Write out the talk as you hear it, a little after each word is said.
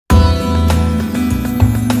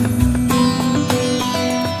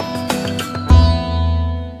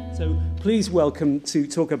please welcome to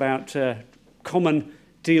talk about common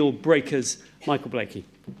deal breakers, Michael Blakey.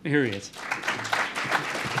 Here he is.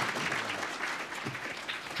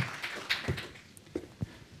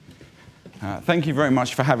 Thank you very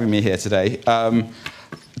much for having me here today.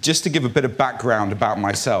 Just to give a bit of background about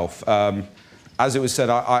myself, as it was said,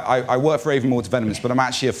 I work for Avonmore Developments, but I'm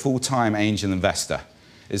actually a full-time angel investor,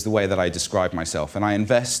 is the way that I describe myself. And I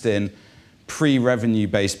invest in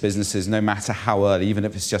pre-revenue-based businesses, no matter how early, even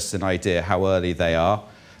if it's just an idea, how early they are.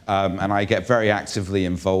 And I get very actively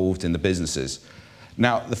involved in the businesses.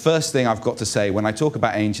 Now, the first thing I've got to say, when I talk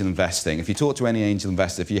about angel investing, if you talk to any angel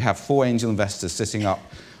investor, if you have 4 angel investors sitting up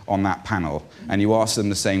on that panel and you ask them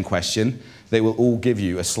the same question, they will all give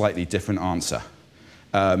you a slightly different answer.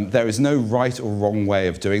 There is no right or wrong way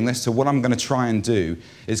of doing this, so what I'm going to try and do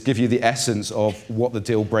is give you the essence of what the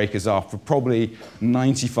deal breakers are for probably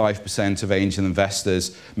 95% of angel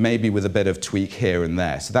investors, maybe with a bit of tweak here and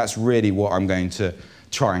there. So that's really what I'm going to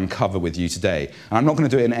try and cover with you today. And I'm not going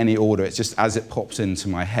to do it in any order, it's just as it pops into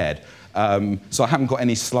my head. So I haven't got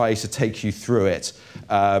any slides to take you through it.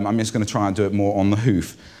 I'm just going to try and do it more on the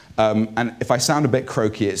hoof. And if I sound a bit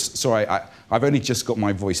croaky, it's sorry, I've only just got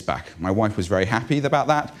my voice back. My wife was very happy about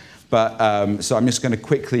that. But, so I'm just going to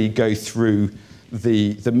quickly go through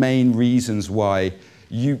the main reasons why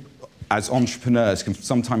you, as entrepreneurs, can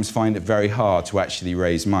sometimes find it very hard to actually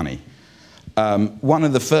raise money. One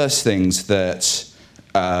of the first things that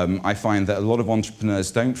I find that a lot of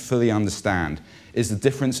entrepreneurs don't fully understand is the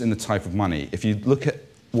difference in the type of money. If you look at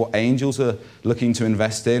what angels are looking to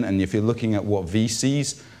invest in, and if you're looking at what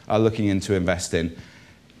VCs are looking into invest in,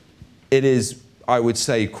 it is, I would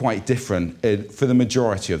say, quite different for the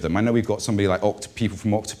majority of them. I know we've got somebody like people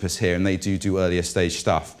from Octopus here, and they do earlier stage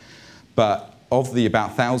stuff. But of the about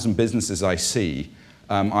 1,000 businesses I see,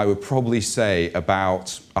 I would probably say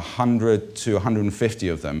about 100 to 150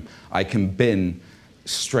 of them I can bin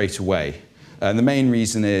straight away. And the main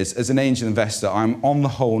reason is, as an angel investor, I'm on the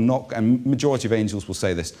whole not, and majority of angels will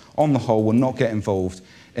say this, on the whole will not get involved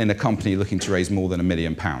in a company looking to raise more than £1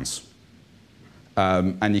 million.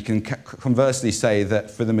 And you can conversely say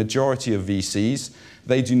that for the majority of VCs,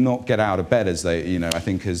 they do not get out of bed, as they, you know, I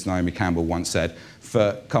think as Naomi Campbell once said,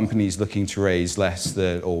 for companies looking to raise less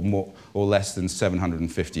than or less than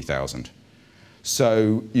 750,000.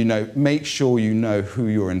 So, you know, make sure you know who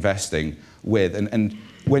you're investing with, and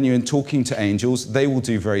when you're talking to angels, they will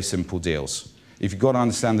do very simple deals. If you've got to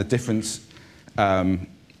understand the different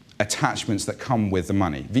attachments that come with the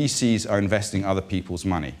money. VCs are investing other people's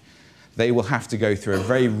money. They will have to go through a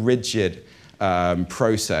very rigid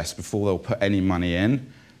process before they'll put any money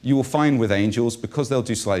in. You will find with angels, because they'll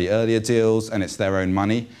do slightly earlier deals and it's their own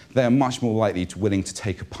money, they're much more likely to willing to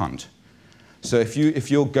take a punt. So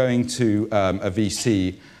if you're going to a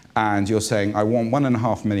VC and you're saying, I want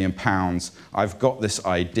 £1.5 million, I've got this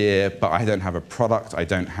idea, but I don't have a product, I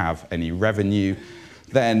don't have any revenue,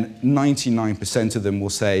 then 99% of them will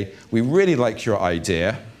say, we really like your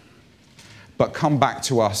idea, but come back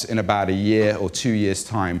to us in about a year or 2 years'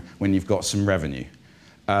 time when you've got some revenue.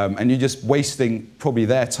 And you're just wasting probably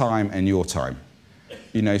their time and your time.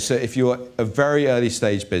 You know, so if you're a very early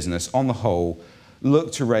stage business, on the whole,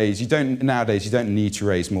 look to raise, nowadays you don't need to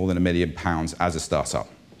raise more than £1 million as a startup.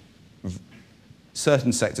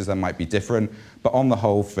 Certain sectors that might be different, but on the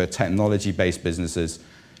whole, for technology-based businesses,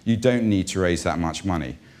 you don't need to raise that much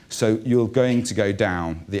money. So you're going to go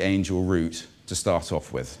down the angel route to start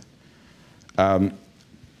off with.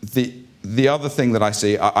 The other thing that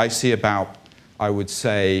I see about, I would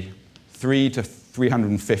say, 300 to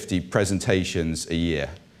 350 presentations a year.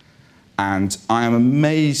 And I am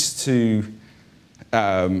amazed to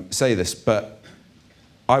say this, but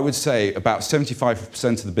I would say about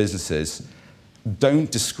 75% of the businesses don't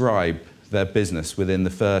describe their business within the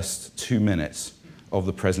first 2 minutes of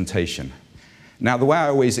the presentation. Now, the way I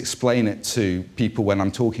always explain it to people when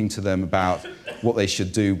I'm talking to them about what they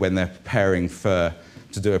should do when they're preparing to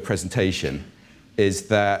do a presentation is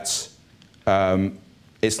that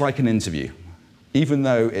it's like an interview. Even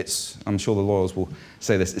though it's, I'm sure the lawyers will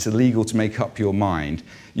say this, it's illegal to make up your mind,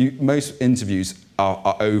 most interviews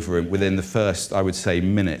are over within the first, I would say,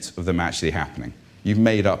 minute of them actually happening. You've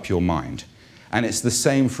made up your mind. And it's the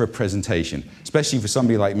same for a presentation, especially for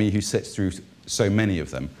somebody like me who sits through so many of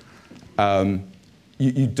them.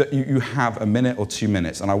 You have a minute or 2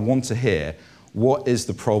 minutes, and I want to hear what is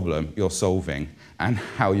the problem you're solving and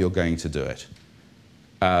how you're going to do it.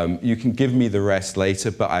 You can give me the rest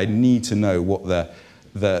later, but I need to know what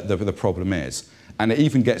the problem is. And it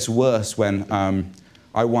even gets worse when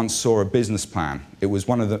I once saw a business plan. It was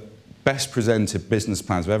one of the best presented business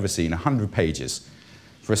plans I've ever seen, 100 pages.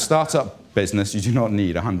 For a startup business, you do not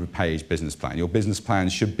need a 100-page business plan. Your business plan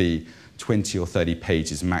should be 20 or 30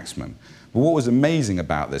 pages maximum. But what was amazing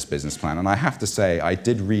about this business plan, and I have to say I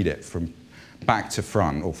did read it from back to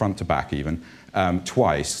front, or front to back even,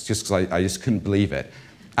 twice, just because I just couldn't believe it.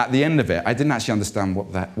 At the end of it, I didn't actually understand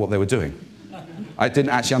what they were doing. I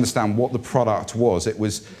didn't actually understand what the product was. It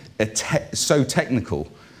was so technical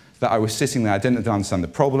that I was sitting there, I didn't understand the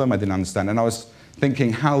problem, I didn't understand, and I was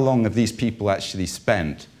thinking, how long have these people actually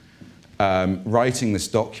spent writing this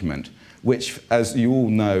document, which, as you all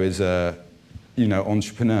know, is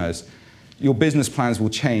entrepreneurs, your business plans will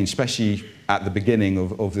change, especially at the beginning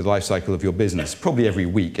of the life cycle of your business, probably every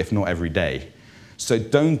week, if not every day. So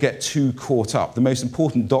don't get too caught up. The most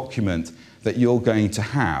important document that you're going to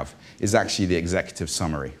have is actually the executive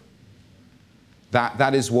summary.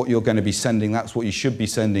 That is what you're going to be sending, that's what you should be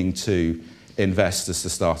sending to investors to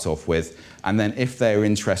start off with. And then if they're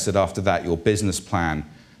interested after that, your business plan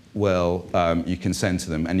will, you can send to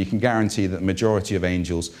them. And you can guarantee that the majority of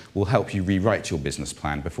angels will help you rewrite your business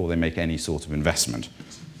plan before they make any sort of investment.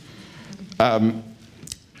 And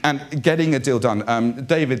getting a deal done.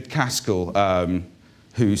 David Caskell,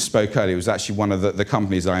 who spoke earlier, was actually one of the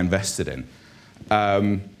companies I invested in.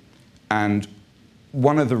 And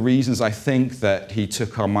one of the reasons I think that he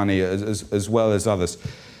took our money as well as others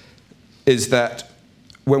is that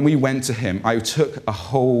when we went to him, I took the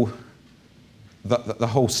whole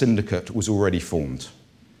syndicate was already formed.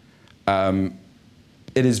 It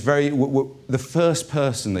is the first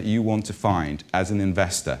person that you want to find as an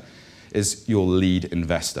investor is your lead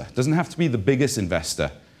investor. It doesn't have to be the biggest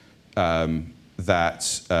investor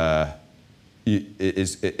that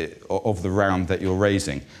of the round that you're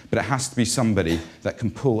raising, but it has to be somebody that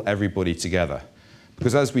can pull everybody together.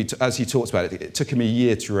 Because as he talks about it, it took him a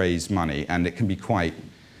year to raise money, and it can be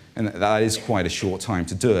and that is quite a short time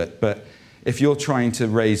to do it. But if you're trying to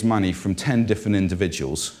raise money from 10 different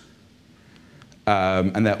individuals,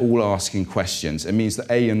 and they're all asking questions, it means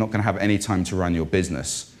that A, you're not going to have any time to run your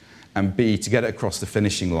business, and B, to get it across the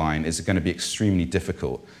finishing line is going to be extremely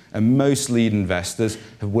difficult. And most lead investors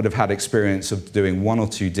would have had experience of doing 1 or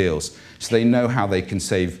 2 deals, so they know how they can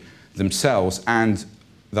save themselves and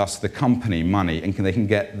thus the company money, and they can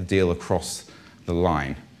get the deal across the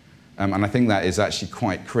line. And I think that is actually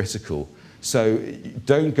quite critical. So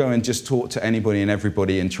don't go and just talk to anybody and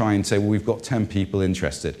everybody and try and say, well, we've got 10 people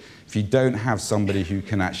interested. If you don't have somebody who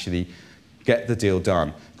can actually get the deal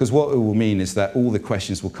done, because what it will mean is that all the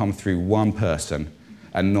questions will come through one person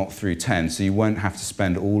and not through 10, so you won't have to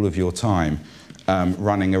spend all of your time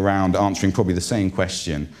running around answering probably the same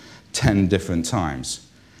question 10 different times.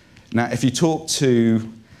 Now, if you talk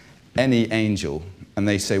to any angel and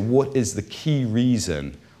they say, what is the key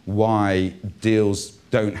reason why deals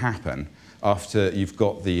don't happen after you've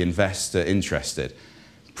got the investor interested?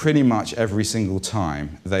 Pretty much every single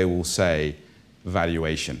time they will say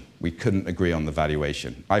valuation. We couldn't agree on the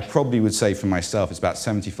valuation. I probably would say for myself it's about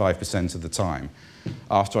 75% of the time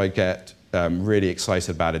after I get really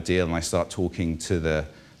excited about a deal and I start talking to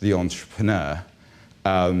the entrepreneur,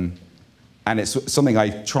 and it's something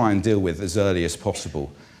I try and deal with as early as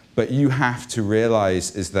possible. But you have to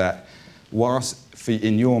realize is that whilst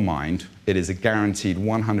in your mind it is a guaranteed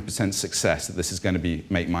 100% success that this is going to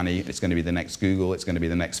make money, it's going to be the next Google, it's going to be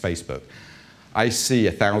the next Facebook, I see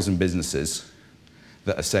 1,000 businesses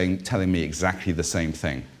that are telling me exactly the same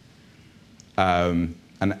thing. And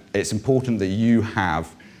it's important that you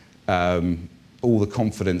have all the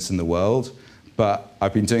confidence in the world, but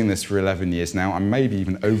I've been doing this for 11 years now. I'm maybe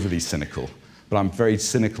even overly cynical, but I'm very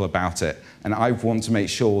cynical about it. And I want to make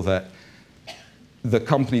sure that the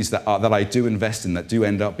companies that I do invest in that do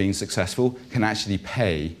end up being successful can actually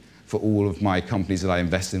pay for all of my companies that I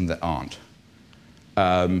invest in that aren't.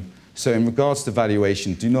 So in regards to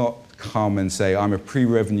valuation, do not come and say, I'm a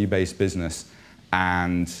pre-revenue based business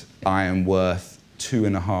and I am worth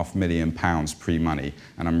 £2.5 million pre-money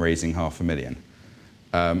and I'm raising £500,000.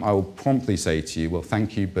 I will promptly say to you, well,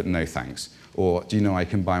 thank you, but no thanks. Or do you know I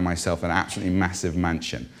can buy myself an absolutely massive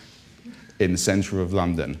mansion in the centre of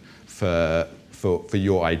London for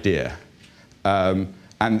your idea?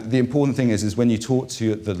 And the important thing is when you talk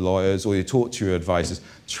to the lawyers or you talk to your advisors,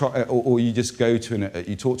 or you just go to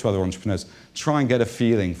you talk to other entrepreneurs, try and get a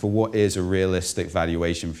feeling for what is a realistic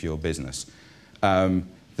valuation for your business.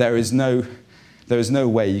 There is no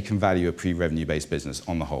way you can value a pre-revenue based business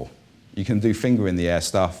on the whole. You can do finger in the air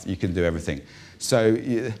stuff, you can do everything. So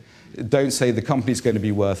don't say the company's going to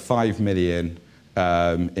be worth $5 million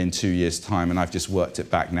in 2 years' time and I've just worked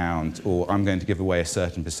it back now, or I'm going to give away a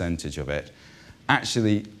certain percentage of it.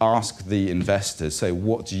 Actually ask the investors, say,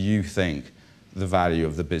 what do you think the value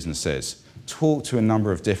of the business is? talk to a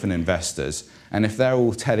number of different investors, and if they're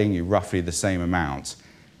all telling you roughly the same amount,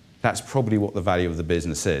 that's probably what the value of the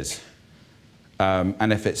business is.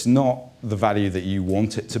 And if it's not the value that you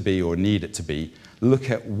want it to be or need it to be, look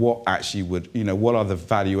at what actually would, what are the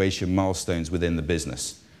valuation milestones within the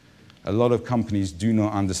business. A lot of companies do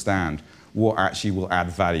not understand what actually will add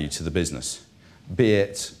value to the business, be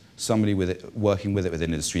it somebody working with it with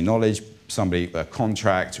industry knowledge, somebody, a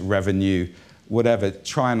contract, revenue, whatever.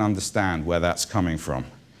 Try and understand where that's coming from.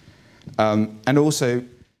 And also,